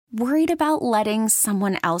Worried about letting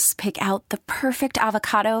someone else pick out the perfect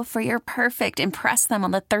avocado for your perfect impress them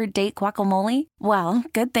on the third date guacamole? Well,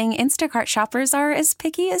 good thing Instacart shoppers are as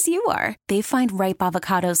picky as you are. They find ripe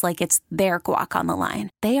avocados like it's their guac on the line.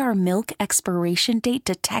 They are milk expiration date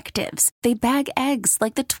detectives. They bag eggs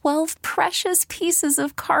like the 12 precious pieces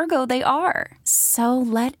of cargo they are. So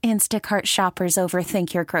let Instacart shoppers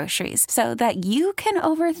overthink your groceries so that you can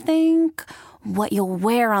overthink what you'll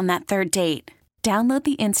wear on that third date. Download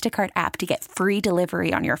the Instacart app to get free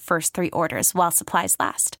delivery on your first 3 orders while supplies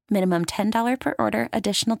last. Minimum $10 per order.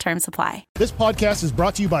 Additional terms apply. This podcast is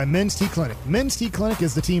brought to you by Men's T Clinic. Men's T Clinic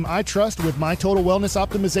is the team I trust with my total wellness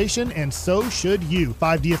optimization, and so should you.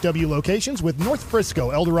 5 DFW locations with North Frisco,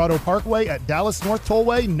 El Dorado Parkway at Dallas North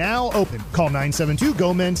Tollway now open. Call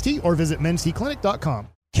 972-GO-MEN'S-T or visit mensteclinic.com.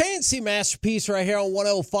 K&C Masterpiece right here on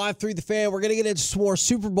 105.3 The Fan. We're going to get into some more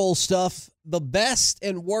Super Bowl stuff. The best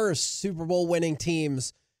and worst Super Bowl winning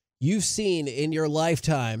teams you've seen in your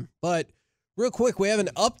lifetime. But real quick, we have an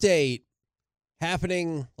update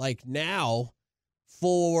happening like now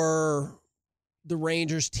for the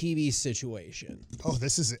Rangers TV situation. Oh,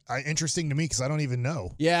 this is interesting to me because I don't even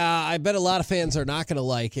know. Yeah, I bet a lot of fans are not going to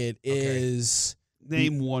like it. Okay.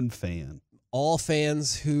 Name one fan. All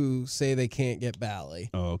fans who say they can't get Bally.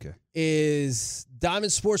 Oh, okay. Is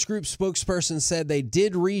Diamond Sports Group spokesperson said they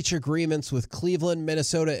did reach agreements with Cleveland,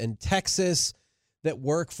 Minnesota, and Texas that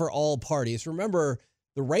work for all parties. Remember,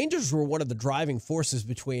 the Rangers were one of the driving forces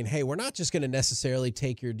between, hey, we're not just going to necessarily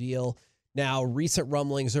take your deal. Now, recent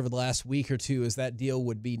rumblings over the last week or two is that deal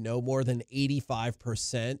would be no more than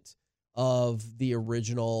 85% of the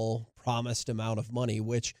original promised amount of money,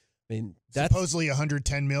 which that's supposedly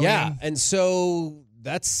 $110 million. Yeah, and so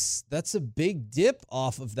that's a big dip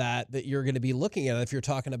off of that you're going to be looking at. If you're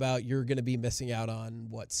talking about you're going to be missing out on,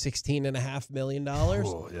 what, $16.5 million?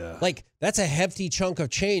 Oh, yeah. Like, that's a hefty chunk of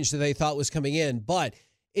change that they thought was coming in. But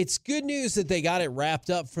it's good news that they got it wrapped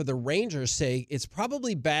up for the Rangers' sake. It's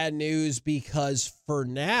probably bad news because for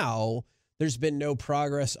now, there's been no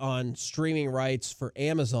progress on streaming rights for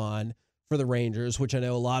Amazon for the Rangers, which I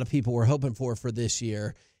know a lot of people were hoping for this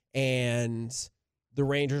year. And the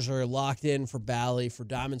Rangers are locked in for Bally for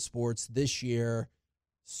Diamond Sports this year.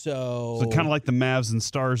 So kind of like the Mavs and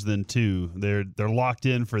Stars then too. They're locked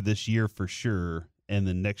in for this year for sure, and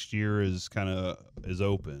then next year is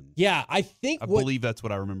open. Yeah, I believe that's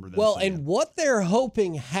what I remember them saying. And what they're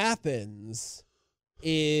hoping happens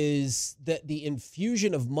is that the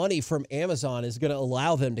infusion of money from Amazon is going to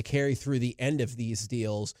allow them to carry through the end of these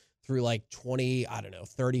deals through like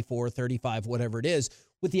 34, 35, whatever it is,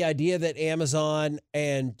 with the idea that Amazon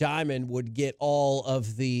and Diamond would get all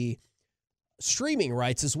of the streaming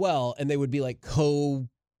rights as well, and they would be like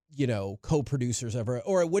co-producers of it,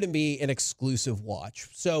 or it wouldn't be an exclusive watch.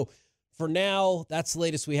 So for now, that's the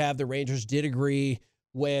latest we have. The Rangers did agree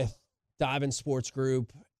with Diamond Sports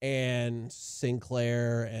Group and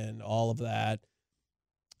Sinclair and all of that,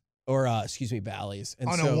 or Bally's. And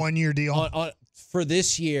on a one-year deal? For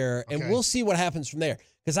this year, okay. And we'll see what happens from there.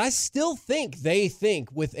 Because I still think they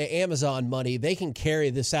think with Amazon money, they can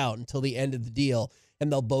carry this out until the end of the deal,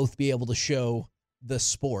 and they'll both be able to show the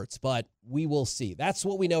sports. But we will see. That's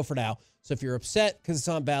what we know for now. So if you're upset because it's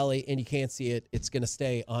on Bally and you can't see it, it's going to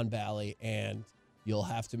stay on Bally, and you'll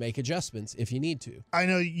have to make adjustments if you need to. I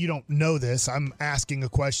know you don't know this. I'm asking a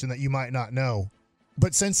question that you might not know.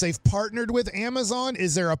 But since they've partnered with Amazon,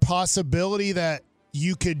 is there a possibility that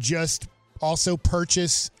you could just also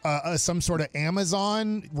purchase some sort of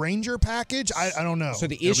Amazon Ranger package? I don't know. So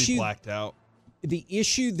It'll be blacked out. The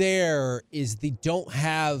issue there is they don't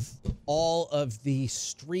have all of the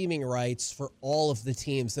streaming rights for all of the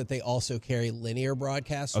teams that they also carry linear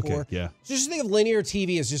broadcasts for. Yeah. So just think of linear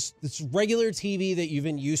TV as just this regular TV that you've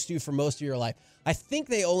been used to for most of your life. I think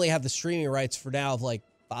they only have the streaming rights for now of like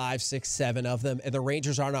 5, 6, 7 of them, and the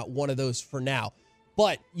Rangers are not one of those for now.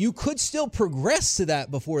 But you could still progress to that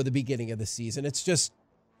before the beginning of the season. It's just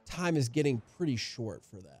time is getting pretty short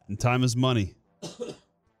for that. And time is money.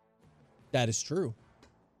 That is true.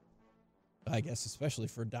 I guess especially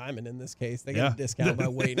for Diamond in this case. They get a discount by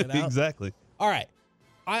waiting it out. Exactly. All right.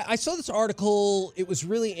 I saw this article. It was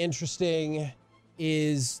really interesting.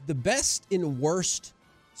 Is the best and worst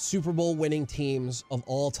Super Bowl winning teams of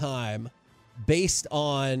all time based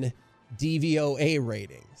on DVOA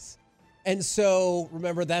ratings. And so,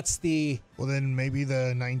 remember, that's the... Well, then maybe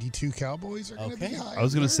the 92 Cowboys are going to be high. I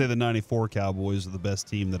was going to say the 94 Cowboys are the best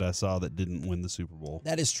team that I saw that didn't win the Super Bowl.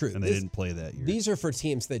 That is true. And they didn't play that year. These are for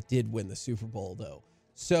teams that did win the Super Bowl, though.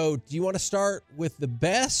 So, do you want to start with the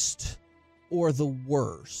best or the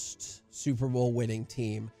worst Super Bowl winning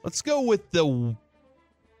team? Let's go with the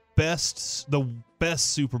best, the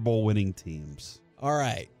best Super Bowl winning teams. All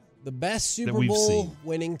right. The best Super Bowl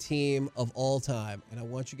winning team of all time. And I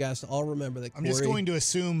want you guys to all remember that I'm just going to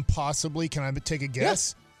assume possibly, can I take a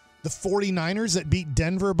guess? Yeah. The 49ers that beat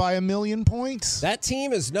Denver by 1,000,000 points? That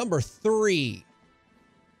team is number 3.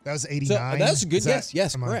 That was 89? So, that's a good guess.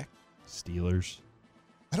 Yes, correct. Steelers.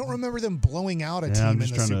 I don't remember them blowing out a team in the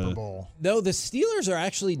Super Bowl. No, the Steelers are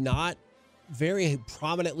actually not very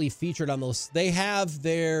prominently featured on those. They have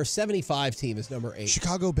their 75 team is number 8.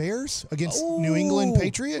 Chicago Bears against New England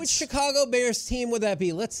Patriots? Which Chicago Bears team would that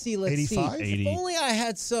be? Let's see. 85? 80. If only I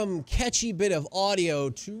had some catchy bit of audio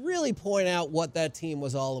to really point out what that team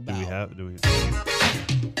was all about. Do we?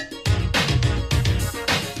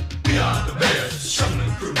 We are the Bears,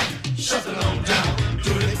 shuffling crew, shuffling on down,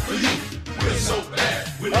 doing it for you. We're so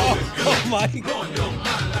bad, we know it's good. Oh my God. Blowing your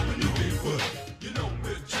mind like we knew we would. You know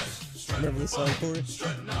we're just Remember the song, Corey?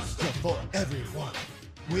 For everyone.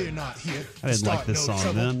 We're not here. I didn't like this song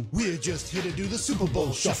trouble. then. We're just here to do the Super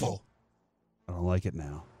Bowl shuffle. I don't like it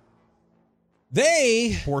now.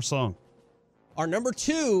 They Poor song. are number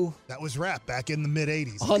 2 That was rap back in the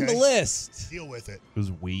mid-'80s. on the list. Deal with it. It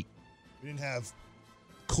was weak. We didn't have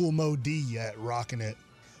Cool Mo D yet rocking it.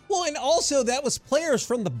 Well, and also that was players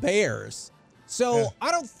from the Bears. So Yeah.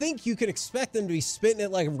 I don't think you could expect them to be spitting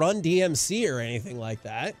it like Run DMC or anything like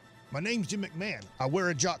that. My name's Jim McMahon. I wear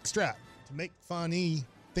a jock strap to make funny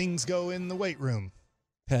things go in the weight room.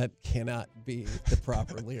 That cannot be the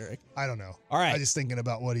proper lyric. I don't know. All right. I'm just thinking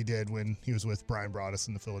about what he did when he was with Brian Broaddus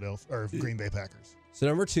in the Green Bay Packers. So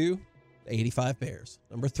number 2, the 85 Bears.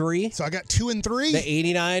 Number 3, So I got 2 and 3. the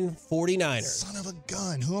 89 49ers. Son of a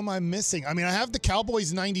gun. Who am I missing? I mean, I have the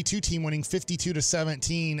Cowboys 92 team winning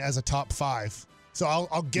 52-17 as a top 5. So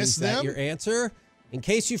I'll guess Is that them. your answer? In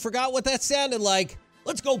case you forgot what that sounded like,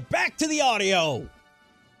 let's go back to the audio.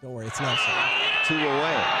 Don't worry, it's not so. 2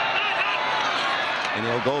 away. And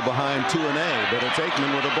he'll go behind 2-A, but it's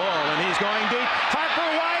Aikman with the ball, and he's going deep.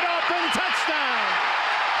 Harper wide open, touchdown.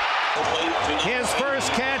 His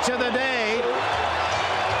first catch of the day.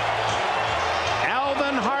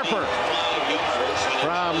 Alvin Harper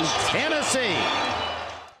from Tennessee.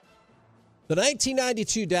 The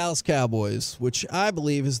 1992 Dallas Cowboys, which I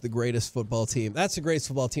believe is the greatest football team. That's the greatest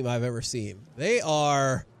football team I've ever seen. They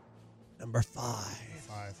are number 5.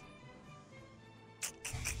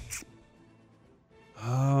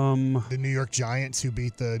 The New York Giants who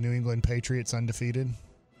beat the New England Patriots undefeated.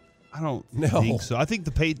 I don't think so. I think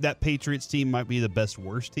that Patriots team might be the best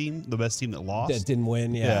team that lost. That didn't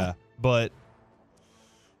win, yeah. But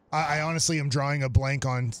I honestly am drawing a blank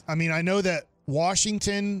on. I mean, I know that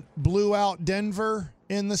Washington blew out Denver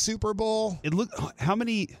in the Super Bowl. it looked how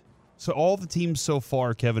many. So all the teams so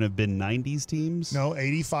far, Kevin, have been 90s teams. No,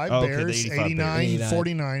 85 Okay, the Bears, 85 89 Bears.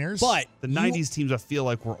 49ers. But The 90s teams, I feel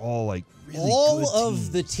like were all like really all good of teams.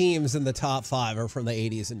 the teams in the top 5 are from the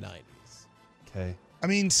 80s and 90s. Okay. I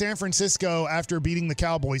mean, San Francisco, after beating the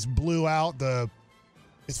Cowboys, blew out it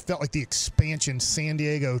felt like the expansion San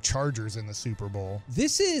Diego Chargers in the Super Bowl.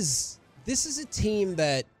 This is a team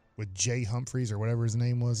that With Jay Humphries or whatever his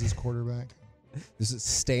name was, his quarterback. this is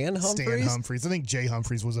Stan Humphries. Stan Humphries. I think Jay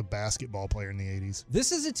Humphries was a basketball player in the 80s.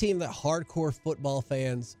 This is a team that hardcore football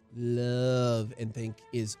fans love and think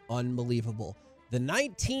is unbelievable. The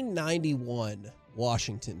 1991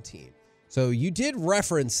 Washington team. So you did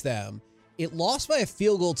reference them. It lost by a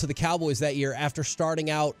field goal to the Cowboys that year after starting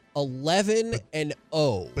out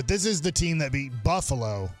 11-0. But this is the team that beat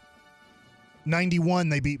Buffalo. 91,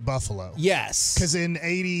 they beat Buffalo. Yes. Because in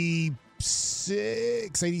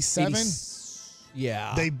 86, 87,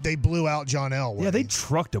 yeah. they blew out John Elway. Yeah, they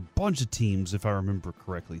trucked a bunch of teams, if I remember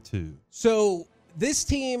correctly, too. So this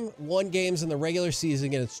team won games in the regular season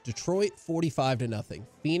against Detroit 45-0,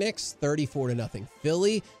 Phoenix 34-0,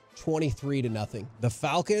 Philly 23-0, the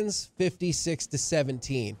Falcons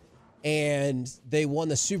 56-17, and they won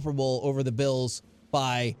the Super Bowl over the Bills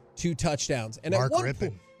by 2 touchdowns. And Mark at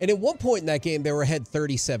Rippon. one point in that game, they were ahead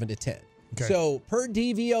 37-10. Okay. So per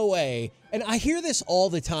DVOA, and I hear this all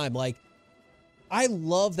the time, like, I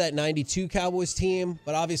love that 92 Cowboys team,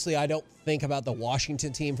 but obviously I don't think about the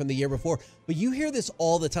Washington team from the year before. But you hear this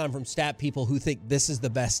all the time from stat people who think this is the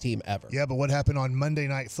best team ever. Yeah, but what happened on Monday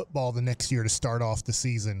Night Football the next year to start off the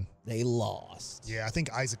season? They lost. Yeah, I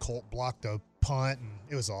think Isaac Holt blocked a punt, and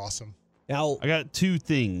it was awesome. Now, I got 2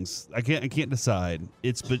 things. I can't decide.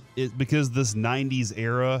 It's because this 90s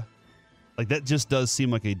era, like that just does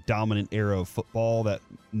seem like a dominant era of football, that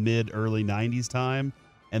mid-early 90s time,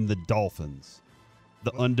 and the Dolphins.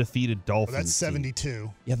 The undefeated Dolphins. Well, that's team.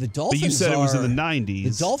 72. yeah, the Dolphins But you said it was in the The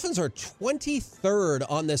 90s. Dolphins are 23rd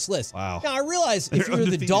on this list. Wow. Now, I realize if They're you're the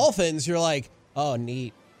undefeated. Dolphins, you're like, oh,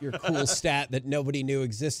 neat. your cool stat that nobody knew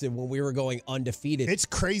existed when we were going undefeated. It's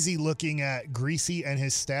crazy looking at Greasy and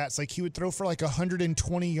his stats. Like, he would throw for like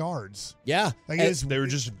 120 yards. Yeah. Like, they were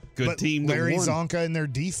just a good team. Larry Zonka and their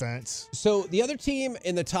defense. So the other team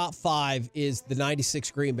in the top 5 is the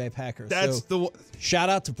 96 Green Bay Packers. That's shout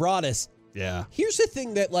out to Broadus. Yeah. Here's the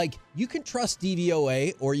thing that, like, you can trust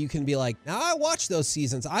DVOA or you can be like, now I watched those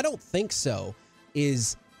seasons. I don't think so.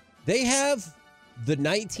 Is they have the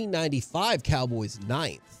 1995 Cowboys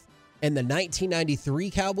 9th and the 1993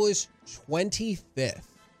 Cowboys 25th.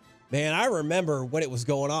 Man, I remember when it was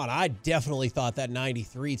going on. I definitely thought that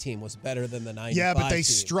 93 team was better than the 95 Yeah, but they team.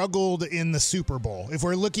 struggled in the Super Bowl. If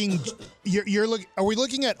we're looking, are we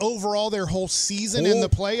looking at overall their whole season in the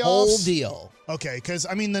playoffs? Whole deal. Okay, because,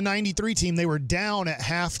 I mean, the 93 team, they were down at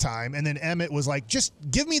halftime, and then Emmett was like, just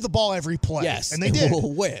give me the ball every play. Yes, and they did.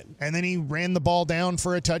 We'll win. And then he ran the ball down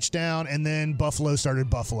for a touchdown, and then Buffalo started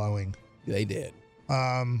buffaloing. They did.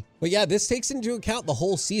 But yeah, this takes into account the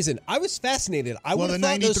whole season. I was fascinated. Well, the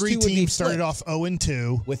 93 team started off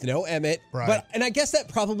 0-2. With no Emmett. Right. And I guess that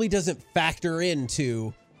probably doesn't factor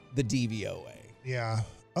into the DVOA. Yeah.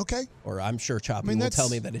 Okay. Or I'm sure Choppy will tell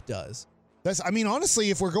me that it does. Honestly,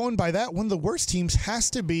 if we're going by that, one of the worst teams has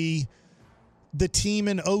to be the team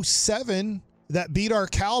in 2007 that beat our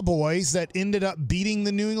Cowboys that ended up beating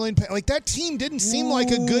the New England. Like, that team didn't seem like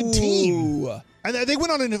a good team. And they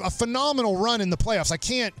went on a phenomenal run in the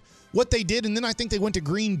playoffs. What they did, and then I think they went to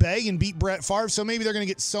Green Bay and beat Brett Favre, so maybe they're going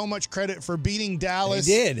to get so much credit for beating Dallas.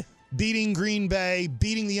 They did. Beating Green Bay,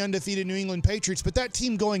 beating the undefeated New England Patriots, but that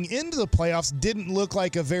team going into the playoffs didn't look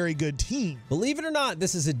like a very good team. Believe it or not,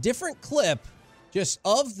 this is a different clip just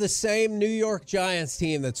of the same New York Giants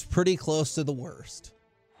team that's pretty close to the worst.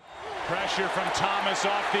 Pressure from Thomas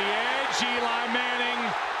off the edge. Eli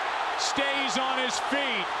Manning stays on his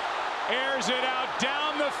feet, airs it out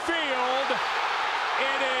down the field.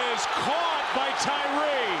 It is caught by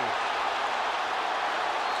Tyree.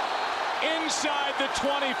 Inside the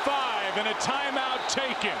 25 and a timeout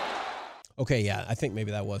taken. Okay, yeah, I think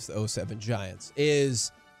maybe that was the 07 Giants.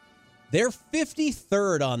 They're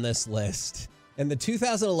 53rd on this list, and the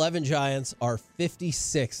 2011 Giants are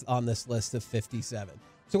 56th on this list of 57.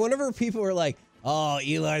 So whenever people were like, oh,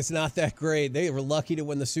 Eli's not that great, they were lucky to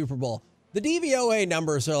win the Super Bowl, the DVOA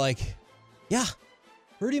numbers are like, yeah,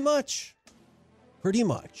 pretty much. Pretty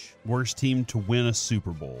much. Worst team to win a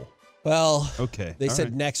Super Bowl. Well, okay. They said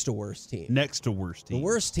right. Next to worst team. Next to worst team. The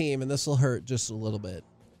worst team, and this will hurt just a little bit.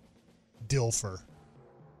 Dilfer.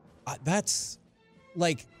 That's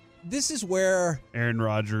like, this is where Aaron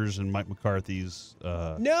Rodgers and Mike McCarthy's.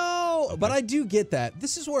 No, okay. But I do get that.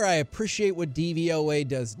 This is where I appreciate what DVOA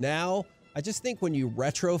does now. I just think when you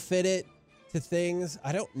retrofit it to things,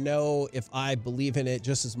 I don't know if I believe in it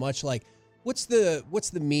just as much. Like, what's the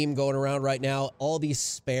meme going around right now? All these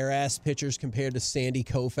spare-ass pitchers compared to Sandy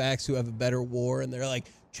Koufax who have a better WAR, and they're like,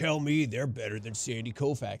 tell me they're better than Sandy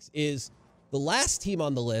Koufax. Is the last team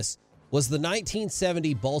on the list was the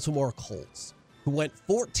 1970 Baltimore Colts, who went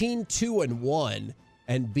 14-2-1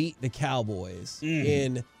 and beat the Cowboys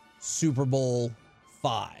in Super Bowl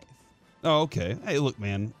 5. Oh, okay. Hey, look,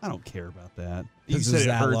 man, I don't care about that. You This said is it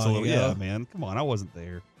that hurts a long little. ago. Yeah, man. Come on, I wasn't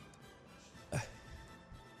there.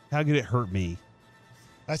 How could it hurt me?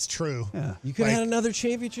 That's true. Yeah. You could have had another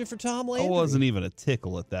championship for Tom Landry. I wasn't even a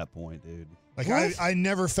tickle at that point, dude. Like, I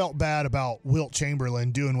never felt bad about Wilt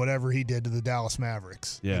Chamberlain doing whatever he did to the Dallas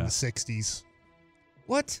Mavericks in the 60s.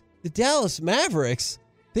 What? The Dallas Mavericks?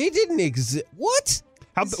 They didn't exist. What?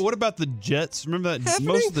 What about the Jets? Remember that happening?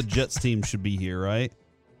 Most of the Jets teams should be here, right?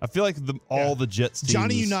 I feel like all the Jets teams.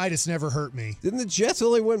 Johnny Unitas never hurt me. Didn't the Jets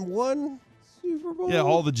only win one Super Bowl? Yeah,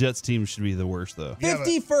 all the Jets teams should be the worst, though.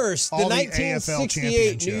 51st, the all the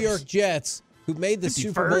 1968 AFL New York Jets, who made the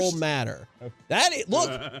Super Bowl 51st? matter.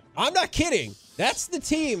 Look, I'm not kidding. That's the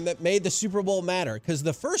team that made the Super Bowl matter, because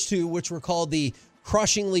the first two, which were called the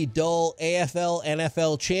crushingly dull AFL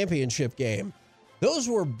NFL championship game, those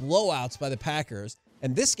were blowouts by the Packers.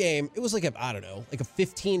 And this game, it was like a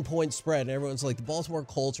 15-point spread. And everyone's like, the Baltimore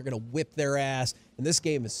Colts are going to whip their ass. And this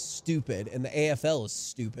game is stupid. And the AFL is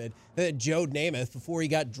stupid. And then Joe Namath, before he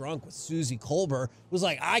got drunk with Susie Colbert, was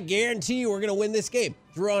like, I guarantee you we're going to win this game.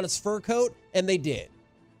 Threw on his fur coat, and they did.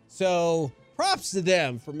 So props to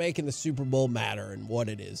them for making the Super Bowl matter and what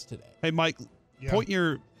it is today. Hey, Mike,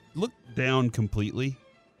 look down completely.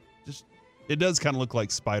 It does kind of look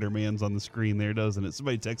like Spider-Man's on the screen there, doesn't it?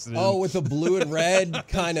 Somebody texted in. Oh, with the blue and red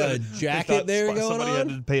kind of jacket there going somebody on?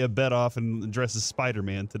 had to pay a bet off and dress as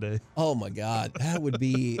Spider-Man today. Oh, my God. That would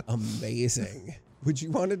be amazing. Would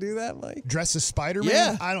you want to do that, Mike? Dress as Spider-Man?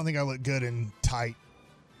 Yeah. I don't think I look good in tight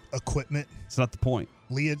equipment. It's not the point.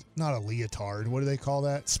 not a leotard. What do they call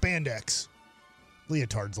that? Spandex.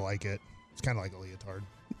 Leotards like it. It's kind of like a leotard.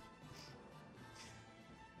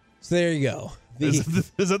 So there you go. Is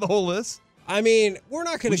that the whole list? I mean, we're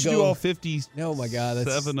not going to go. Do all 50. Oh my God,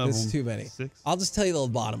 that's too many. 6? I'll just tell you the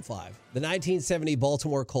bottom 5: the 1970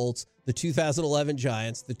 Baltimore Colts, the 2011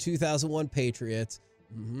 Giants, the 2001 Patriots,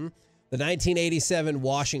 the 1987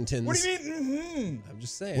 Washingtons. What do you mean? I'm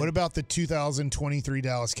just saying. What about the 2023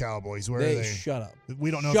 Dallas Cowboys? Where are they? Shut up.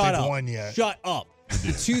 We don't know if they've won yet. Shut up.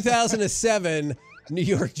 The 2007 New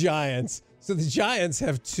York Giants. So the Giants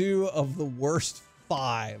have 2 of the worst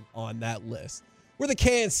 5 on that list. We're the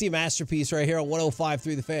K&C Masterpiece right here on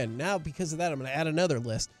 105.3 The Fan. Now, because of that, I'm going to add another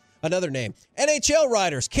name. NHL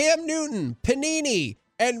riders Cam Newton, Panini,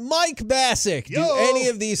 and Mike Bassick. Yo. Do any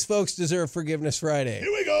of these folks deserve Forgiveness Friday?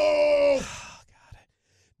 Here we go.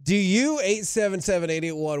 Do you?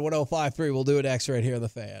 877-881-1053. We'll do it next right here on The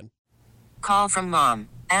Fan. Call from mom.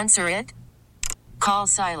 Answer it. Call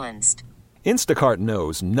silenced. Instacart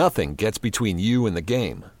knows nothing gets between you and the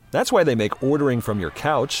game. That's why they make ordering from your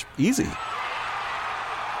couch easy.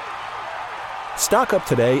 Stock up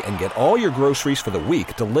today and get all your groceries for the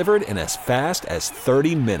week delivered in as fast as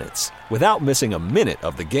 30 minutes without missing a minute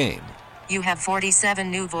of the game. You have 47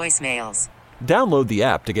 new voicemails. Download the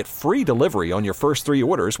app to get free delivery on your first 3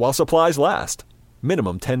 orders while supplies last.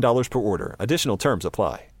 Minimum $10 per order. Additional terms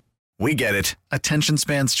apply. We get it. Attention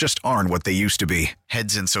spans just aren't what they used to be.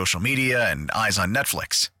 Heads in social media and eyes on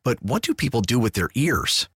Netflix. But what do people do with their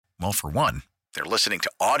ears? Well, for one, they're listening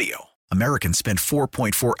to audio. Americans spend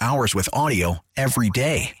 4.4 hours with audio every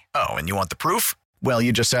day. Oh, and you want the proof? Well,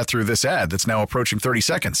 you just sat through this ad that's now approaching 30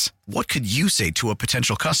 seconds. What could you say to a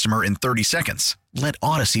potential customer in 30 seconds? Let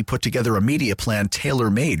Odyssey put together a media plan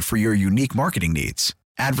tailor-made for your unique marketing needs.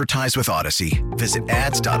 Advertise with Odyssey. Visit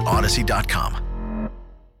ads.odyssey.com.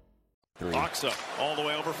 Locks up all the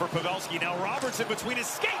way over for Pavelski. Now Robertson between his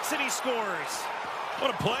skates and he scores.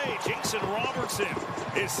 What a play. Jason Robertson,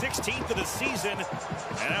 his 16th of the season.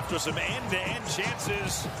 And after some end-to-end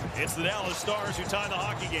chances, it's the Dallas Stars who tie the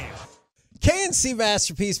hockey game. K&C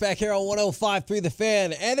Masterpiece back here on 105.3 The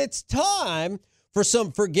Fan. And it's time for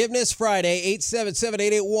some Forgiveness Friday.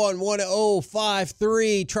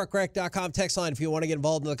 877-881-1053. Truckwreck.com text line if you want to get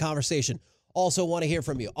involved in the conversation. Also want to hear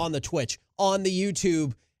from you on the Twitch, on the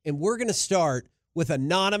YouTube. And we're going to start with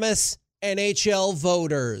anonymous NHL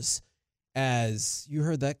voters. As you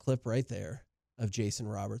heard that clip right there of Jason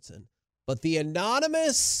Robertson. But the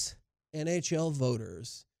anonymous NHL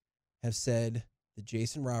voters have said that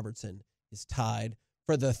Jason Robertson is tied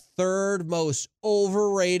for the 3rd most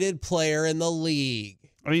overrated player in the league.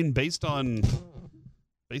 I mean, based on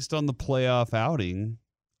the playoff outing.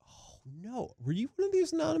 Oh, no. Were you one of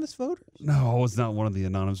these anonymous voters? No, I was not one of the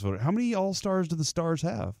anonymous voters. How many All-Stars do the Stars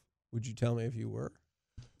have? Would you tell me if you were?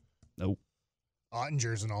 Nope.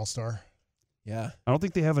 Ottinger's an all-star. Yeah. I don't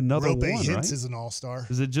think they have another Rope one, Hintz right? is an all-star.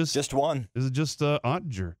 Is it just one? Is it just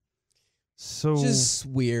Ottinger? So just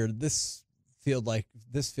weird. This feels like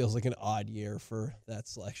an odd year for that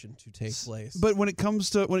selection to take place. But when it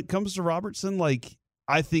comes to Robertson, like,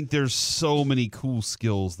 I think there's so many cool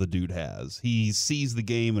skills the dude has. He sees the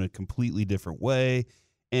game in a completely different way,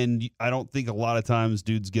 and I don't think a lot of times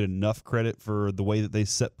dudes get enough credit for the way that they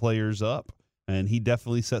set players up, and he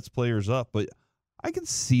definitely sets players up. But I can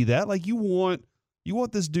see that. Like, you want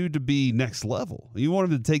this dude to be next level. You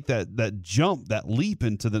want him to take that jump, that leap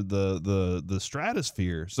into the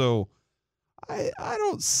stratosphere. So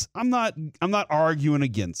I'm not arguing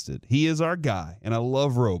against it. He is our guy, and I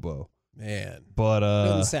love Robo. Man, but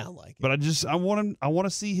doesn't sound like it. But I want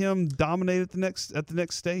to see him dominate at the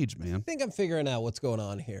next stage, man. I think I'm figuring out what's going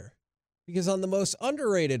on here, because on the most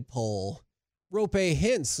underrated poll, Rope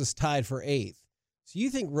Hintz was tied for 8th. So you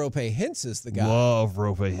think Rope Hintz is the guy? Love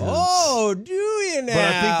Rope Hintz. Oh, do you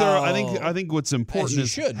now? But I think what's important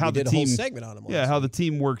is how we the did team. A whole segment on him. Yeah, how the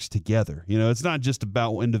team works together. You know, it's not just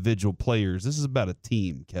about individual players. This is about a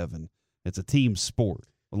team, Kevin. It's a team sport,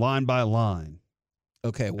 line by line.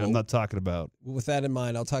 Okay, well, I'm not talking about. With that in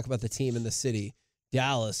mind, I'll talk about the team in the city.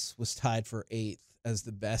 Dallas was tied for 8th as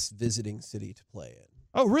the best visiting city to play in.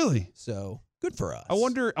 Oh, really? So good for us. I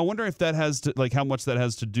wonder if that has to, like, how much that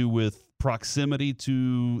has to do with proximity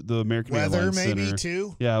to the American Airlines Center. Weather maybe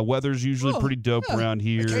too. Yeah, weather's usually pretty dope around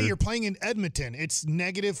here. Okay, you're playing in Edmonton. It's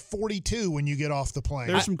negative 42 when you get off the plane.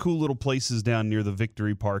 There's some cool little places down near the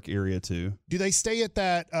Victory Park area too. Do they stay at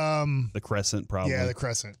that? The Crescent, probably. Yeah, the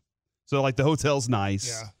Crescent. So, like, the hotel's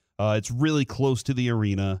nice. Yeah. It's really close to the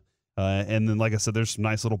arena. And then, like I said, there's some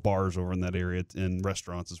nice little bars over in that area and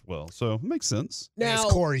restaurants as well. So it makes sense. Now,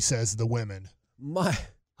 as Corey says, the women.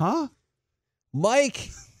 Huh? Mike,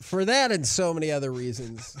 for that and so many other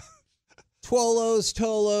reasons.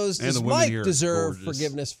 Tolos. Does Mike deserve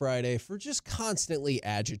Forgiveness Friday for just constantly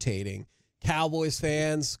agitating Cowboys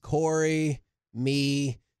fans, Corey,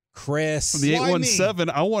 me, Chris? From the 817,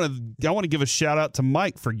 I want to give a shout out to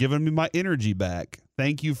Mike for giving me my energy back.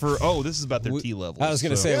 Thank you for. Oh, this is about their T levels. I was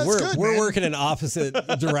going to say we're working in opposite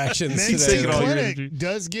directions today. Men's Clinic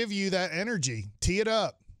does give you that energy. Tee it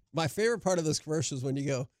up. My favorite part of this commercial is when you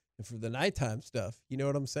go, and for the nighttime stuff, you know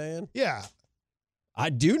what I'm saying? Yeah. I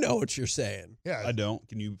do know what you're saying. Yeah. I don't.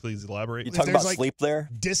 Can you please elaborate? You talking about sleep there?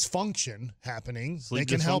 Dysfunction happening. Sleep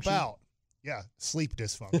they can dysfunction? help out. Yeah. Sleep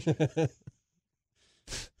dysfunction.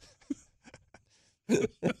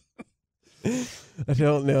 I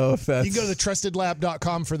don't know if that's... You can go to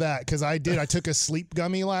trustedlab.com for that because I did. I took a sleep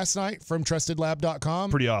gummy last night from trustedlab.com.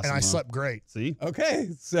 Pretty awesome. And I slept great. See?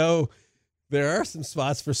 Okay. So there are some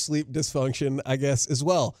spots for sleep dysfunction, I guess, as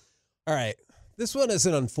well. All right. This one is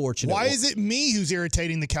an unfortunate Why one. is it me who's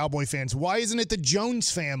irritating the Cowboy fans? Why isn't it the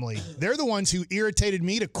Jones family? They're the ones who irritated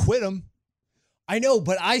me to quit them. I know,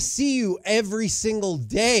 but I see you every single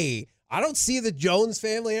day. I don't see the Jones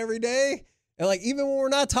family every day. And like, even when we're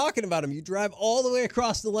not talking about them, you drive all the way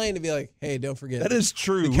across the lane to be like, hey, don't forget. That is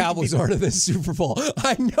true. The Cowboys aren't in this Super Bowl.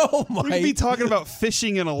 I know, Mike. We could be talking about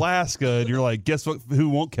fishing in Alaska, and you're like, guess what? Who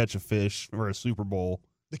won't catch a fish for a Super Bowl?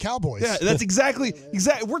 The Cowboys. Yeah, that's exactly.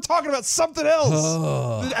 We're talking about something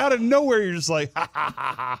else. Out of nowhere, you're just like, ha, ha,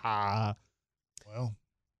 ha, ha, ha. Well,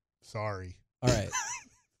 sorry. All right.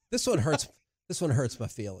 This one hurts. This one hurts my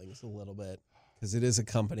feelings a little bit because it is a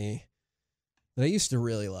company that I used to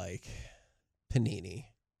really like, Panini.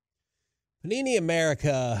 Panini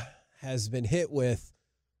America has been hit with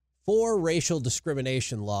 4 racial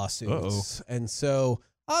discrimination lawsuits. Uh-oh. And so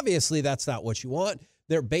obviously that's not what you want.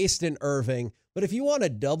 They're based in Irving. But if you want a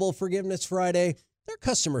double Forgiveness Friday, their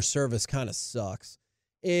customer service kind of sucks.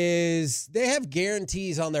 They have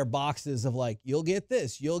guarantees on their boxes of like, you'll get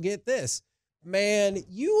this, you'll get this. Man,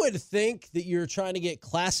 you would think that you're trying to get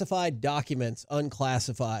classified documents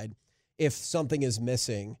unclassified if something is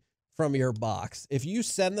missing from your box. If you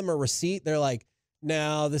send them a receipt, they're like,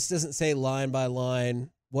 no, this doesn't say line by line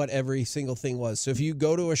what every single thing was. So if you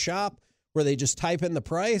go to a shop where they just type in the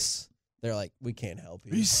price, they're like, we can't help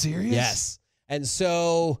you. Are you serious? Yes. And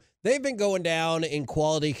so they've been going down in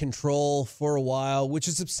quality control for a while, which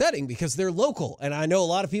is upsetting because they're local. And I know a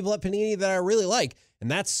lot of people at Panini that I really like, and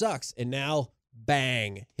that sucks. And now,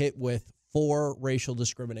 bang, hit with 4 racial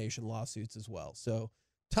discrimination lawsuits as well. So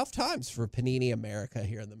tough times for Panini America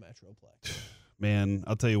here in the Metroplex. Man,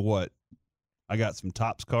 I'll tell you what. I got some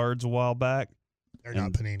Topps cards a while back. They're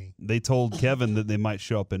not Panini. They told Kevin that they might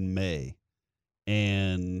show up in May.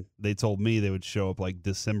 And they told me they would show up like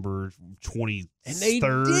December 23rd. And they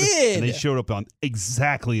did. And they showed up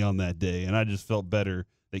exactly on that day. And I just felt better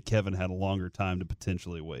that Kevin had a longer time to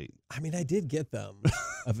potentially wait. I mean, I did get them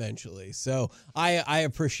eventually. So I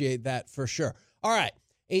appreciate that for sure. All right.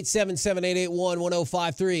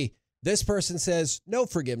 877-881-1053. This person says, no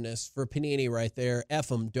forgiveness for Panini right there. F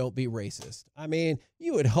them, don't be racist. I mean,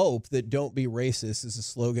 you would hope that don't be racist is a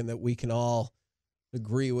slogan that we can all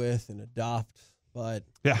agree with and adopt. But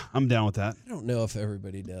yeah, I'm down with that. I don't know if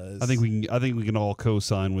everybody does. I think we can all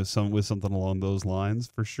co-sign with something along those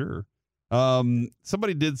lines for sure.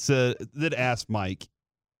 Somebody did ask Mike,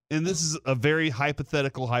 and this is a very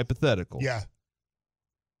hypothetical. Yeah.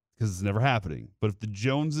 Because it's never happening. But if the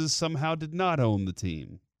Joneses somehow did not own the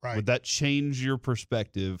team, right, would that change your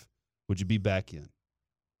perspective? Would you be back in?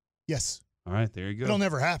 Yes. All right, there you go. It'll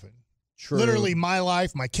never happen. True. Literally my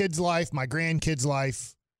life, my kid's life, my grandkids'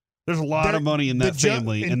 life. There's a lot of money in that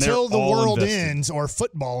family, and until they're the all world invested. ends or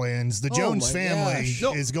football ends, the Jones family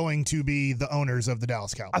gosh. is going to be the owners of the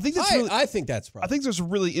Dallas Cowboys. I think that's I think that's probably. I think there's a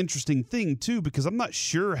really interesting thing too, because I'm not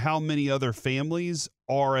sure how many other families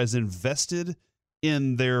are as invested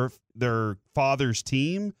in their father's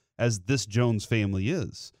team as this Jones family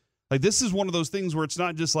is. Like, this is one of those things where it's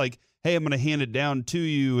not just like, hey, I'm going to hand it down to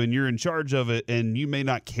you and you're in charge of it and you may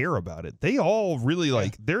not care about it. They all really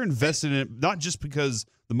they're invested in it, not just because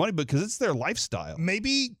the money, but because it's their lifestyle.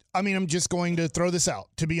 Maybe, I'm just going to throw this out,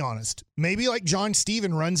 to be honest. Maybe like John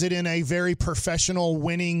Stephen runs it in a very professional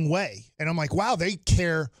winning way. And I'm like, wow, they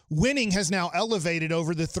care. Winning has now elevated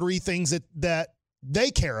over the 3 things that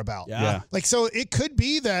they care about. Yeah. Like, so it could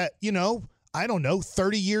be that, I don't know,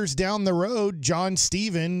 30 years down the road, John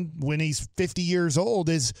Stephen, when he's 50 years old,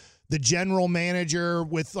 is the general manager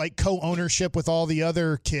with like co-ownership with all the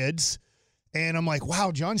other kids. And I'm like,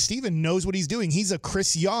 wow, John Stephen knows what he's doing. He's a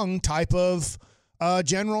Chris Young type of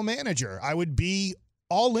general manager. I would be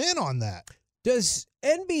all in on that. Does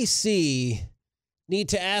NBC need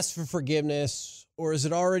to ask for forgiveness, or has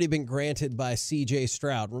it already been granted by C.J.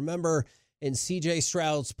 Stroud? Remember, in C.J.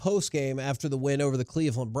 Stroud's postgame after the win over the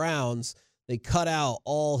Cleveland Browns, they cut out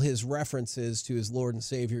all his references to his Lord and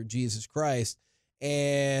Savior, Jesus Christ,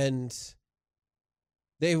 and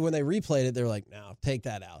when they replayed it, they're like, no, take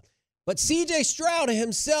that out. But C.J. Stroud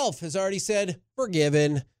himself has already said,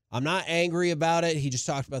 forgiven. I'm not angry about it. He just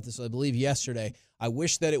talked about this, I believe, yesterday. I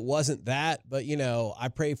wish that it wasn't that, but, I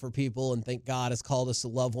pray for people and thank God has called us to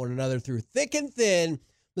love one another through thick and thin,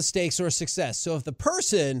 mistakes or success. So if the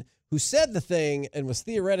person who said the thing and was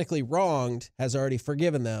theoretically wronged has already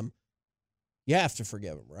forgiven them, you have to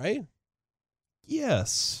forgive them, right?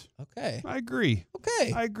 Yes. Okay. I agree.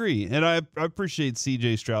 Okay. I agree. And I appreciate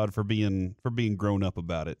C.J. Stroud for being grown up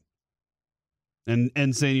about it.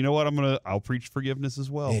 And saying, you know what, I'll preach forgiveness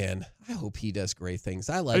as well. Man, I hope he does great things.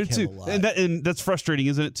 I like him a lot. And that's frustrating,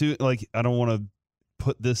 isn't it, too? Like, I don't want to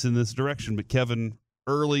put this in this direction, but Kevin,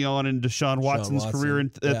 early on in Deshaun Watson's career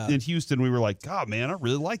in Houston, we were like, God, man, I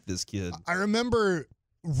really like this kid. I remember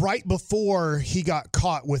right before he got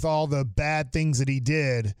caught with all the bad things that he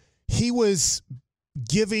did, he was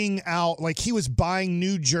giving out, like he was buying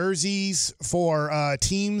new jerseys for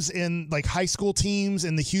teams in like high school teams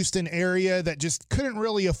in the Houston area that just couldn't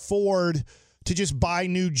really afford to just buy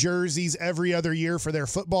new jerseys every other year for their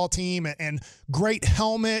football team, and great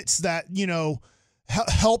helmets that,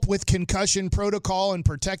 help with concussion protocol and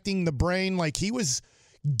protecting the brain. Like, he was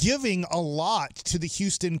giving a lot to the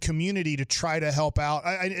Houston community to try to help out,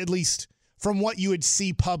 at least from what you would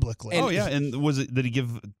see publicly. And, and did he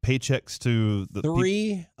give paychecks to the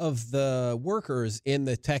three of the workers in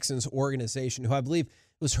the Texans organization who I believe it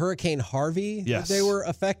was Hurricane Harvey that they were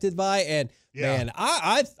affected by? And man,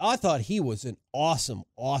 I thought he was an awesome,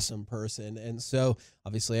 awesome person. And so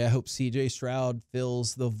obviously I hope C.J. Stroud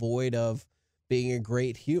fills the void of being a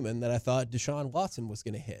great human that I thought Deshaun Watson was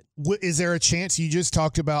going to hit. Is there a chance, you just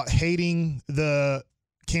talked about hating the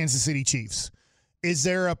Kansas City Chiefs? Is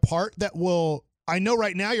there a part that will, I know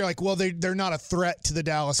right now you're like, well, they're not a threat to the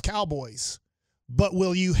Dallas Cowboys, but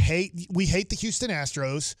we hate the Houston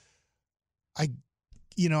Astros. I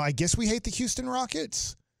guess we hate the Houston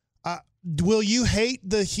Rockets. Will you hate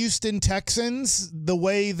the Houston Texans the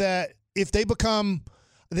way that if they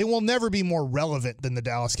will never be more relevant than the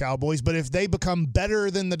Dallas Cowboys, but if they become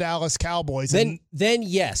better than the Dallas Cowboys, then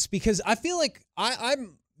yes, because I feel like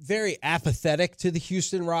I'm very apathetic to the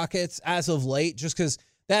Houston Rockets as of late, just because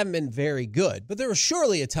they haven't been very good. But there was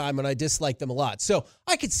surely a time when I disliked them a lot. So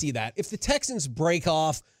I could see that. If the Texans break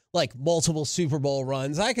off like multiple Super Bowl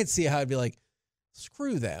runs, I could see how I'd be like,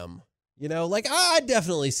 screw them. I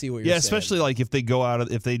definitely see what you're saying. Yeah, especially like if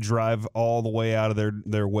they drive all the way out of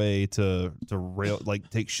their way to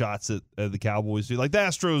take shots at the Cowboys too. Like the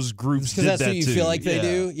Astros groups did that too. Because that's what you feel like they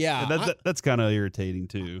do? Yeah. That's kind of irritating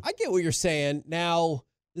too. I get what you're saying. Now,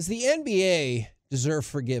 does the NBA deserve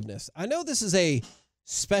forgiveness? I know this is a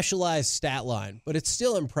specialized stat line, but it's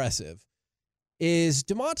still impressive. Is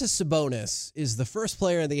Domantas Sabonis is the first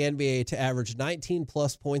player in the NBA to average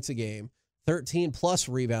 19-plus points a game, 13-plus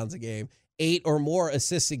rebounds a game, 8 or more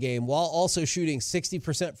assists a game, while also shooting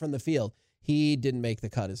 60% from the field. He didn't make the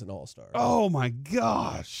cut as an All-Star. Oh, my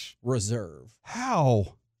gosh. Reserve.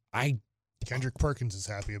 How? Kendrick Perkins is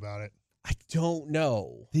happy about it. I don't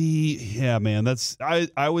know. Man, that's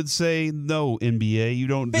I would say no, NBA. You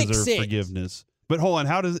don't deserve forgiveness. But hold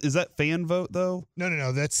on, is that fan vote though?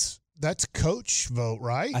 No, that's coach vote,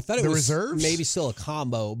 right? I thought it the was reserves? Maybe still a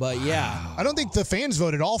combo, but yeah. I don't think the fans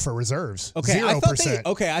vote at all for reserves. Okay,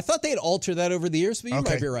 0%. I thought they had altered that over the years, but you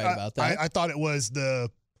might be right about that. I thought it was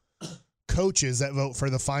the coaches that vote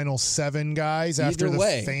for the final 7 guys after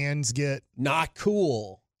the fans get not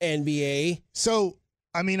cool. NBA. So,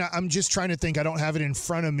 I mean, I'm just trying to think. I don't have it in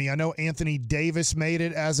front of me. I know Anthony Davis made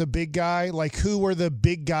it as a big guy. Like, who were the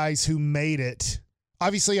big guys who made it?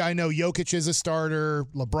 Obviously, I know Jokic is a starter.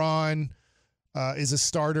 LeBron is a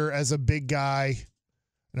starter as a big guy.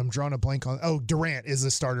 And I'm drawing a blank on. Oh, Durant is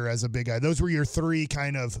a starter as a big guy. Those were your 3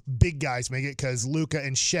 kind of big guys make it, because Luka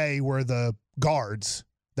and Shea were the guards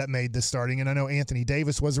that made the starting. And I know Anthony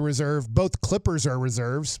Davis was a reserve. Both Clippers are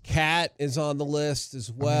reserves. Cat is on the list as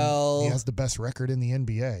well. I mean, he has the best record in the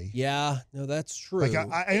NBA. Yeah, no, that's true. Like,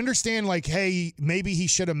 I understand, like, hey, maybe he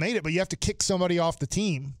should have made it, but you have to kick somebody off the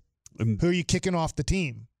team. Who are you kicking off the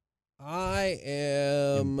team? I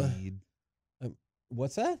am. Embiid.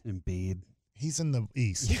 What's that? Embiid. He's in the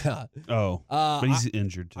East. Yeah. Oh, but he's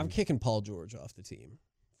injured too. I'm kicking Paul George off the team.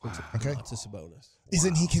 Wow. Okay. To Sabonis.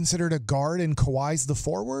 Isn't he considered a guard and Kawhi's the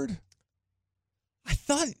forward? I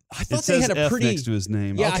thought It they says had a F pretty next to his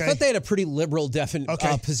name. Yeah, Okay. I thought they had a pretty liberal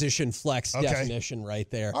Okay. position flex Okay. definition right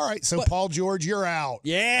there. All right, so But- Paul George, you're out.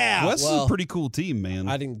 Yeah, West is a pretty cool team, man.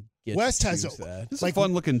 I didn't get West to has choose that. It's a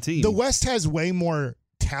fun-looking team. The West has way more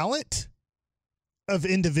talent of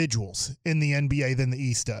individuals in the NBA than the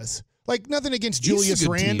East does. Like, nothing against East's a Julius good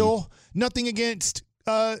Randle, nothing against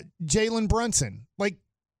Jalen Brunson. Like,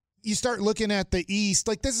 you start looking at the East,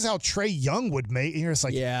 like, this is how Trae Young would make. And you're just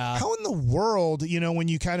like, Yeah. how in the world, when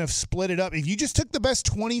you kind of split it up, if you just took the best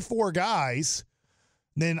 24 guys,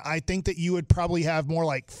 then I think that you would probably have more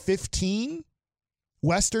like 15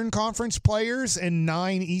 Western Conference players and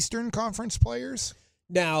 9 Eastern Conference players.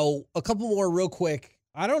 Now, a couple more real quick.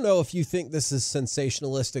 I don't know if you think this is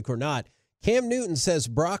sensationalistic or not. Cam Newton says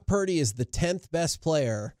Brock Purdy is the 10th best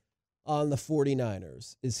player on the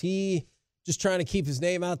 49ers. Is he just trying to keep his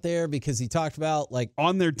name out there because he talked about, like,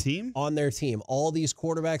 on their team? On their team. All these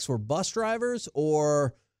quarterbacks were bus drivers,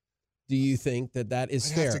 or do you think that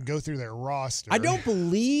is I'd fair? have to go through their roster. I don't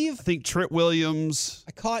believe. I think Trent Williams.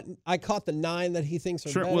 I caught the 9 that he thinks are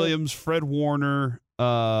Trent better. Williams, Fred Warner,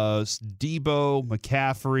 Debo,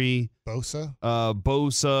 McCaffrey, Bosa,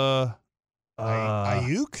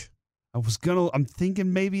 Ayuk. I'm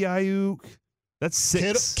thinking maybe Ayuk. That's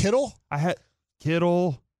 6. Kittle. I had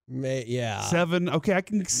Kittle. Yeah. 7. Okay, I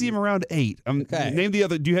can see him around 8. Okay. Name the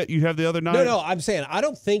other. Do you have the other 9? No. I'm saying I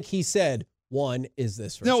don't think he said 1 is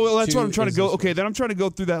this person. No, well, that's 2 what I'm trying to is go. this Okay, person. then I'm trying to go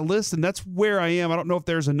through that list, and that's where I am. I don't know if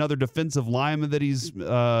there's another defensive lineman that he's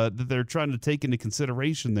that they're trying to take into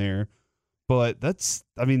consideration there, but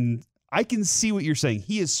I can see what you're saying.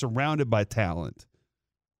 He is surrounded by talent.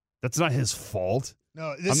 That's not his fault.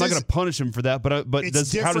 No, I'm not going to punish him for that, but how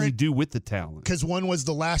does he do with the talent? Because one was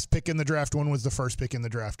the last pick in the draft, one was the first pick in the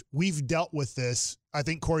draft. We've dealt with this. I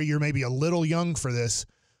think, Corey, you're maybe a little young for this,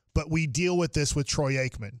 but we deal with this with Troy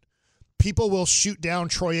Aikman. People will shoot down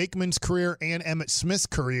Troy Aikman's career and Emmitt Smith's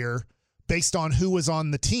career based on who was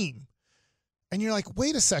on the team. And you're like,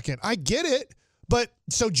 wait a second, I get it. But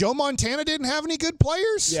so Joe Montana didn't have any good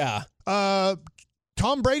players? Yeah.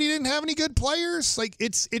 Tom Brady didn't have any good players. Like,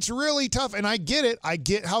 it's really tough, and I get it. I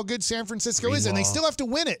get how good San Francisco is, and they still have to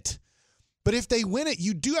win it. But if they win it,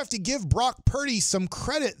 you do have to give Brock Purdy some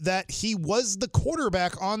credit that he was the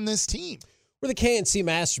quarterback on this team. We're the K&C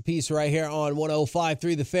Masterpiece right here on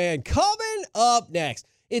 105.3 The Fan. Coming up next,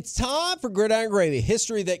 it's time for Gridiron Gravy,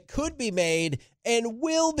 history that could be made and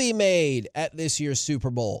will be made at this year's Super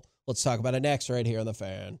Bowl. Let's talk about it next right here on The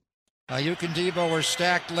Fan. Ayuk and Debo are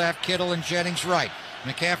stacked left, Kittle and Jennings right.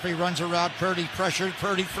 McCaffrey runs around, Purdy pressured,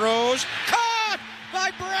 Purdy throws. Caught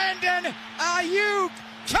by Brandon Ayuk!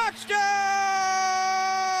 Touchdown!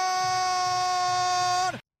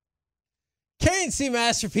 K&C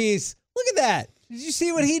Masterpiece. Look at that. Did you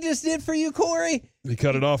see what he just did for you, Corey? He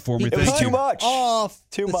cut it off for me. He Thank cut you. too much. Off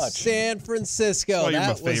Too the much. San Francisco. Oh, you're my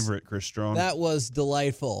was favorite, Chris Strong. That was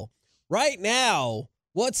delightful. Right now,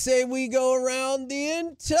 what say we go around the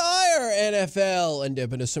entire NFL and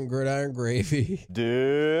dip into some gridiron gravy?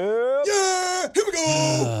 Dip. Yeah, here we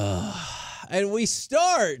go. And we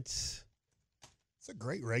start. It's a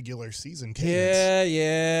great regular season cadence.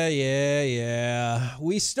 Yeah.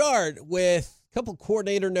 We start with a couple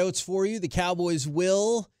coordinator notes for you. The Cowboys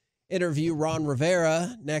will interview Ron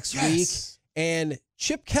Rivera next week. And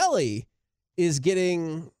Chip Kelly is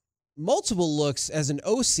getting multiple looks as an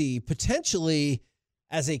OC, potentially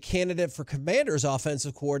as a candidate for Commanders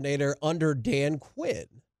offensive coordinator under Dan Quinn.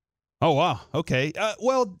 Oh, wow. Okay.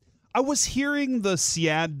 Well, I was hearing those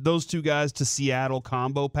two guys to Seattle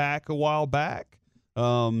combo pack a while back.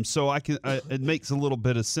 So it makes a little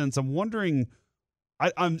bit of sense. I'm wondering,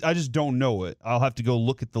 I just don't know it. I'll have to go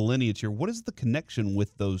look at the lineage here. What is the connection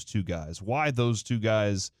with those two guys? Why those two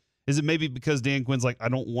guys? Is it maybe because Dan Quinn's like, I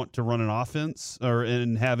don't want to run an offense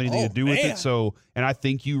and have anything to do with it? So, and I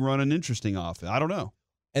think you run an interesting offense. I don't know.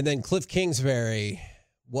 And then Cliff Kingsbury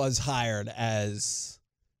was hired as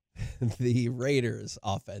the Raiders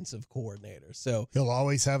offensive coordinator. So he'll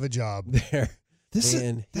always have a job there.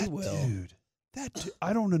 Dude,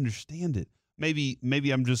 I don't understand it. Maybe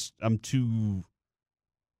I'm too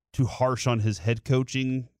harsh on his head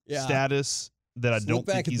coaching status that I don't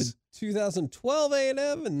back think he's. at the 2012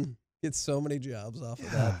 A&M and get so many jobs off of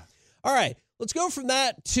that. All right, let's go from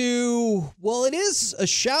that to, well, it is a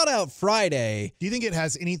shout out Friday. Do you think it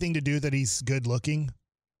has anything to do that he's good looking?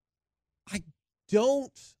 I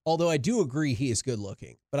don't, although I do agree he is good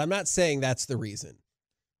looking, but I'm not saying that's the reason.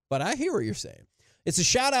 But I hear what you're saying. It's a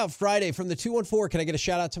shout out Friday from the 214. Can I get a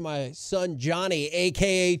shout out to my son, Johnny,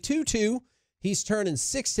 a.k.a. Tutu? He's turning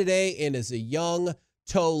 6 today and is a young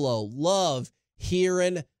Tolo. Love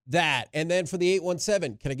hearing that. And then for the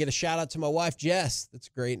 817, can I get a shout out to my wife, Jess? That's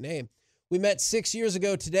a great name. We met 6 years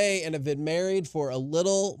ago today and have been married for a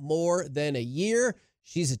little more than a year.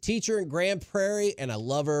 She's a teacher in Grand Prairie, and I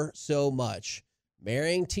love her so much.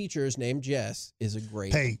 Marrying teachers named Jess is a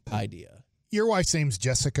great idea. Your wife's name's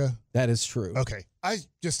Jessica? That is true. Okay. I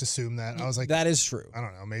just assumed that. I was like, that is true. I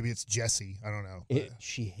don't know. Maybe it's Jessie. I don't know.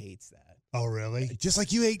 She hates that. Oh, really? Just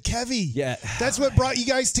like you hate Kevy. Yeah. That's what brought you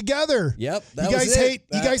guys together. Yep. You guys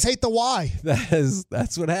hate the Y.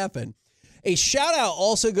 That's what happened. A shout out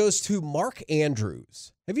also goes to Mark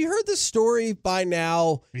Andrews. Have you heard this story by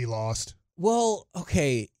now? He lost. Well,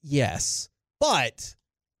 okay, yes. But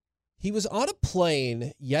he was on a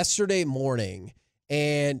plane yesterday morning,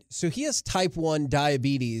 and so he has type 1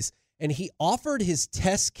 diabetes, and he offered his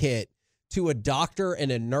test kit to a doctor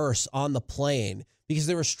and a nurse on the plane because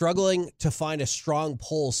they were struggling to find a strong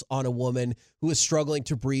pulse on a woman who was struggling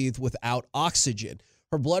to breathe without oxygen.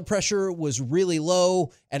 Her blood pressure was really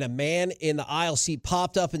low, and a man in the aisle seat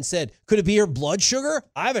popped up and said, "Could it be her blood sugar?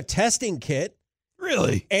 I have a testing kit."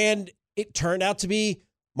 Really? And it turned out to be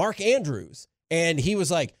Mark Andrews. And he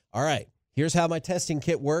was like, "All right, here's how my testing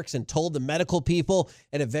kit works," and told the medical people,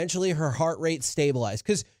 and eventually her heart rate stabilized.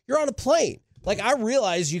 Because you're on a plane. Like, I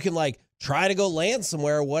realize you can, like, try to go land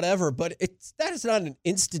somewhere or whatever, but that is not an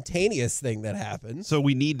instantaneous thing that happens. So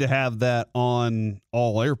we need to have that on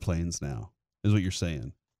all airplanes now, is what you're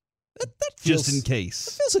saying. That feels, just in case.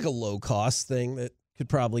 It feels like a low-cost thing that could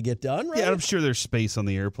probably get done, right? Yeah, I'm sure there's space on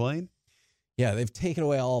the airplane. Yeah, they've taken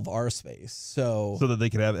away all of our space, so that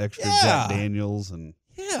they could have extra Jack Daniels and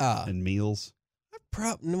meals.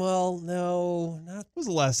 Well, no, not. When was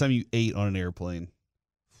the last time you ate on an airplane?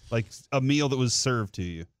 Like a meal that was served to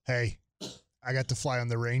you? Hey, I got to fly on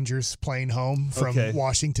the Rangers plane home from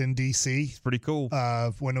Washington, D.C. It's pretty cool.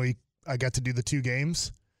 When I got to do the 2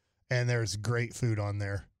 games, and there's great food on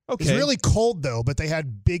there. Okay. It's really cold, though, but they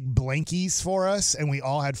had big blankies for us, and we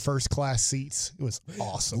all had first-class seats. It was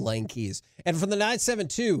awesome. Blankies. And from the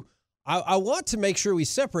 972, I want to make sure we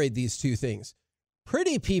separate these two things.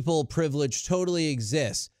 Pretty people privilege totally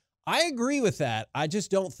exists. I agree with that. I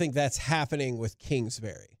just don't think that's happening with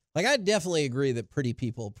Kingsbury. Like, I definitely agree that pretty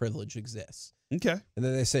people privilege exists. Okay. And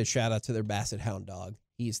then they say, shout out to their Basset Hound dog.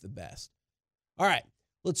 He's the best. All right.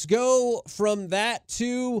 Let's go from that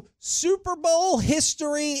to Super Bowl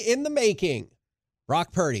history in the making.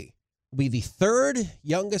 Brock Purdy will be the 3rd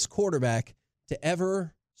youngest quarterback to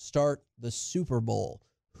ever start the Super Bowl.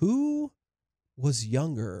 Who was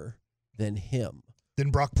younger than him?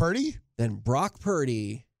 Than Brock Purdy? Than Brock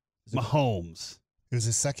Purdy. Mahomes. It was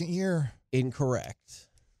his 2nd year? Incorrect.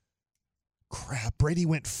 Crap. Brady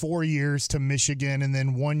went 4 years to Michigan, and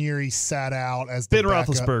then 1 year he sat out as the Ben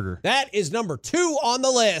backup. Roethlisberger. That is number 2 on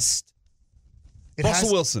the list.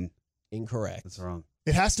 Russell Wilson. Incorrect. That's wrong.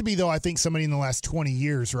 It has to be, though, I think somebody in the last 20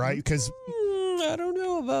 years, right? Because I don't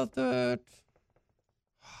know about that.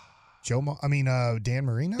 Dan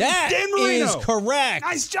Marino? Dan Marino is correct.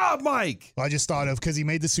 Nice job, Mike. Well, I just thought of because he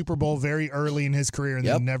made the Super Bowl very early in his career and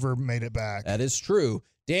then never made it back. That is true.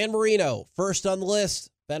 Dan Marino, first on the list.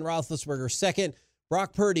 Ben Roethlisberger, second.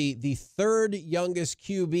 Brock Purdy, the 3rd youngest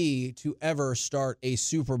QB to ever start a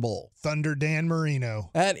Super Bowl. Thunder Dan Marino.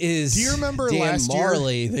 That is. Do you remember Dan last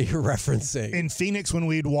Marley year that you're referencing in Phoenix when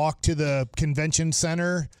we'd walk to the convention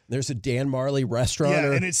center? There's a Dan Marley restaurant.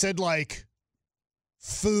 Yeah, and it said like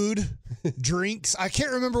food, drinks. I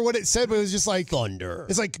can't remember what it said, but it was just like Thunder.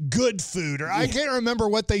 It's like good food, or I can't remember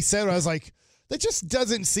what they said. I was like, that just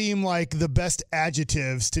doesn't seem like the best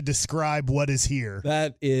adjectives to describe what is here.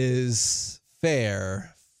 That is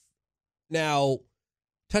fair. Now,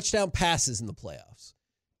 touchdown passes in the playoffs.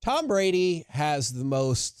 Tom Brady has the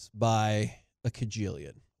most by a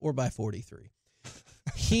cajillion, or by 43.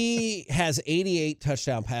 He has 88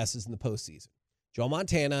 touchdown passes in the postseason. Joe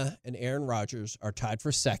Montana and Aaron Rodgers are tied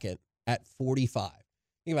for second at 45.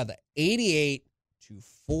 Think about that. 88 to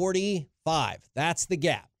 45. That's the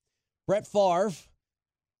gap. Brett Favre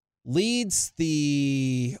leads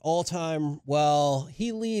the all-time,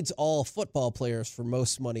 he leads all football players for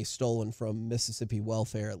most money stolen from Mississippi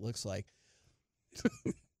welfare, it looks like.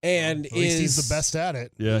 And at least he's the best at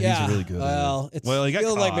it. Yeah, he's really good at it. Well, he got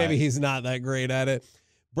feels caught. like maybe he's not that great at it.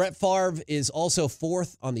 Brett Favre is also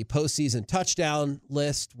 4th on the postseason touchdown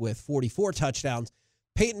list with 44 touchdowns.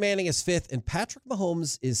 Peyton Manning is 5th, and Patrick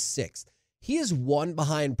Mahomes is 6th. He is 1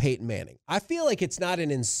 behind Peyton Manning. I feel like it's not an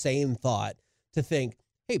insane thought to think,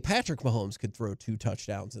 hey, Patrick Mahomes could throw 2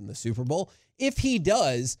 touchdowns in the Super Bowl. If he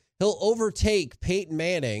does, he'll overtake Peyton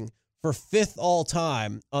Manning for 5th all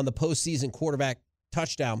time on the postseason quarterback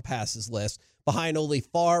touchdown passes list behind only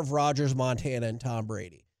Favre, Rodgers, Montana, and Tom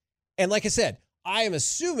Brady. And like I said, I am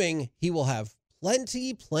assuming he will have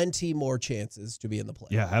plenty more chances to be in the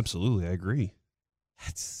playoffs. Yeah, absolutely. I agree.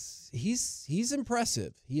 He's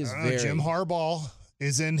impressive. He is very. Jim Harbaugh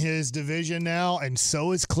is in his division now, and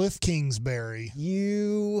so is Cliff Kingsbury.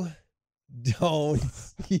 You don't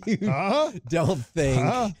think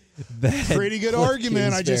that pretty good Cliff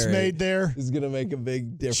argument I just made there is going to make a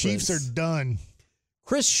big difference. Chiefs are done.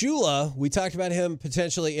 Chris Shula, we talked about him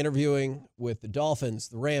potentially interviewing with the Dolphins.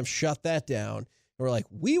 The Rams shut that down. And we're like,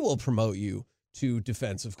 we will promote you to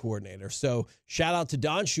defensive coordinator. So shout out to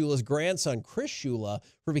Don Shula's grandson, Chris Shula,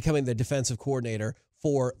 for becoming the defensive coordinator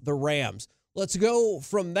for the Rams. Let's go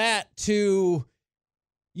from that to,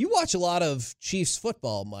 you watch a lot of Chiefs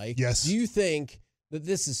football, Mike. Yes. Do you think that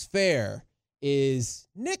this is fair? Is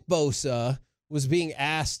Nick Bosa was being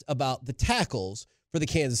asked about the tackles for the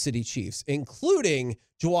Kansas City Chiefs, including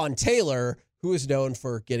Juwan Taylor, who is known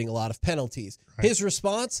for getting a lot of penalties. Right. His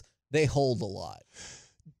response, they hold a lot.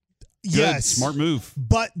 Good, yes. Smart move.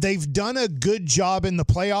 But they've done a good job in the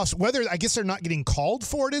playoffs. I guess they're not getting called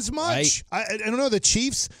for it as much. Right. I don't know. The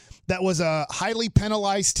Chiefs, that was a highly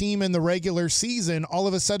penalized team in the regular season. All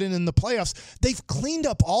of a sudden in the playoffs, they've cleaned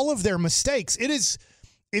up all of their mistakes. It is,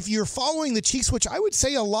 if you're following the Chiefs, which I would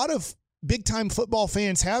say a lot of big-time football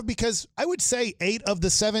fans have, because I would say 8 of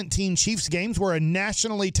the 17 Chiefs games were a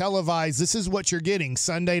nationally televised. This is what you're getting.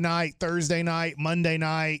 Sunday night, Thursday night, Monday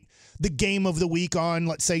night, the game of the week on,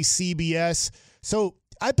 let's say, CBS. So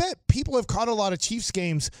I bet people have caught a lot of Chiefs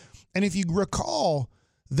games. And if you recall,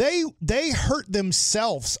 they hurt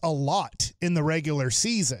themselves a lot in the regular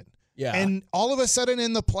season. Yeah. And all of a sudden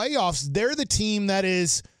in the playoffs, they're the team that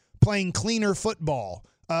is playing cleaner football.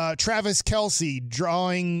 Travis Kelce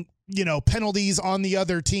drawing, penalties on the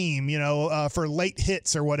other team, for late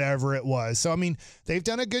hits or whatever it was. So, I mean, they've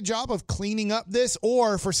done a good job of cleaning up this,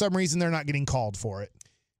 or for some reason they're not getting called for it.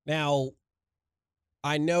 Now,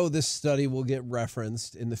 I know this study will get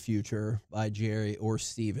referenced in the future by Jerry or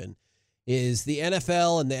Steven. Is the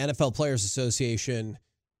NFL and the NFL Players Association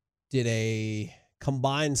did a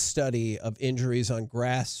combined study of injuries on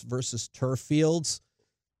grass versus turf fields.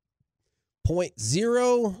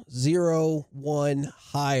 0.001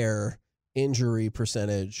 higher injury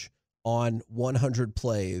percentage on 100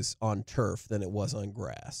 plays on turf than it was on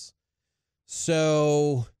grass.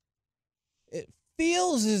 So it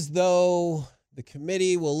feels as though the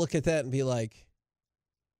committee will look at that and be like,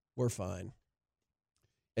 we're fine.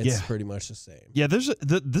 It's pretty much the same. Yeah,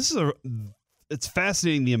 it's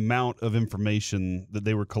fascinating the amount of information that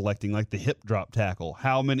they were collecting, like the hip drop tackle.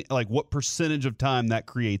 How many, what percentage of time that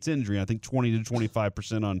creates injury? I think 20 to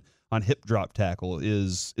 25% on hip drop tackle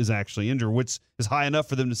is actually injured, which is high enough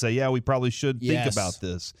for them to say, yeah, we probably should think about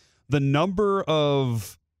this. The number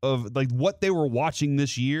of what they were watching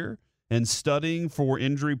this year and studying for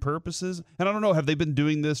injury purposes, and I don't know, have they been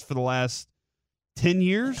doing this for the last 10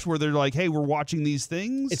 years where they're like, hey, we're watching these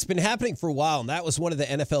things? It's been happening for a while, and that was one of the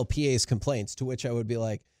NFLPA's complaints, to which I would be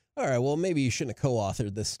like, all right, well, maybe you shouldn't have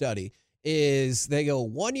co-authored this study, is they go,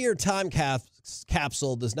 1 year time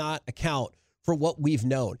capsule does not account for what we've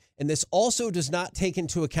known. And this also does not take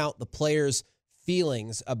into account the players'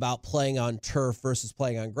 feelings about playing on turf versus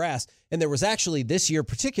playing on grass. And there was actually this year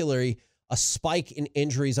particularly a spike in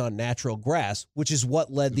injuries on natural grass, which is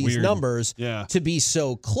what led these numbers to be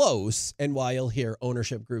so close. And why you'll hear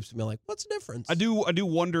ownership groups be like, what's the difference? I do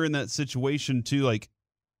wonder in that situation too,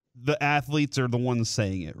 the athletes are the ones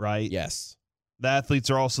saying it, right? Yes. The athletes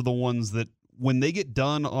are also the ones that when they get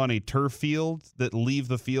done on a turf field, that leave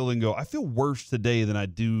the field and go, I feel worse today than I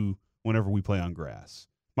do whenever we play on grass.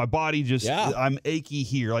 My body just, I'm achy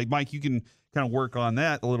here. Like, Mike, you can kind of work on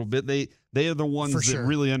that a little bit. They are the ones that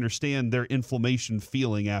really understand their inflammation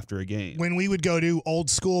feeling after a game. When we would go to old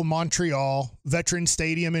school Montreal, Veteran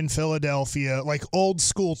Stadium in Philadelphia, like old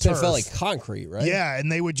school turf. It felt like concrete, right? Yeah,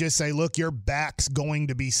 and they would just say, look, your back's going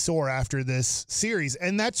to be sore after this series.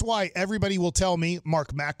 And that's why everybody will tell me,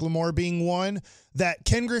 Mark McLemore being one, that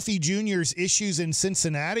Ken Griffey Jr.'s issues in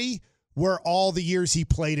Cincinnati were all the years he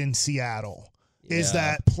played in Seattle. Is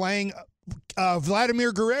that playing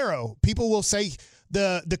Vladimir Guerrero, people will say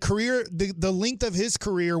the career, the length of his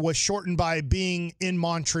career was shortened by being in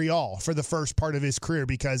Montreal for the first part of his career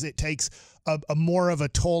because it takes a more of a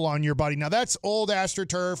toll on your body. Now, that's old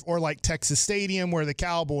AstroTurf or like Texas Stadium where the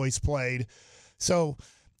Cowboys played. So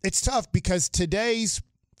it's tough because today's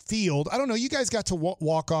field, I don't know, you guys got to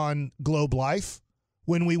walk on Globe Life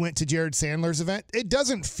when we went to Jared Sandler's event. It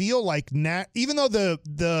doesn't feel like even though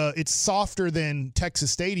the it's softer than Texas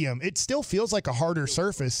Stadium, it still feels like a harder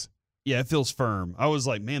surface. Yeah, it feels firm. I was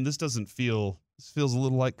like, man, this feels a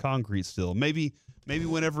little like concrete still. Maybe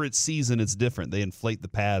whenever it's season, it's different. They inflate the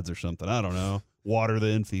pads or something. I don't know. water the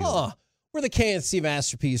infield. We're the K&C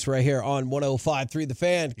Masterpiece right here on 105.3 The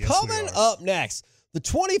Fan. Yes, Coming up next, the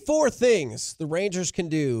 24 things the Rangers can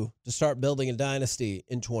do to start building a dynasty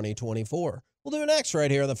in 2024. We'll do it next right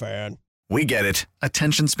here on The Fan. We get it.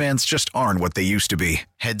 Attention spans just aren't what they used to be.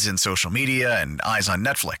 Heads in social media and eyes on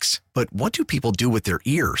Netflix. But what do people do with their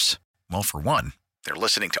ears? Well, for one, they're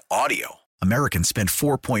listening to audio. Americans spend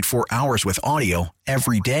 4.4 hours with audio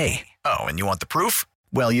every day. Oh, and you want the proof?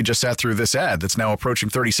 Well, you just sat through this ad that's now approaching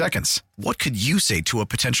 30 seconds. What could you say to a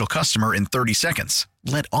potential customer in 30 seconds?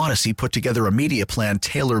 Let Odyssey put together a media plan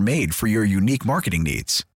tailor-made for your unique marketing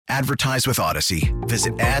needs. Advertise with Odyssey.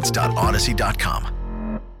 Visit ads.odyssey.com.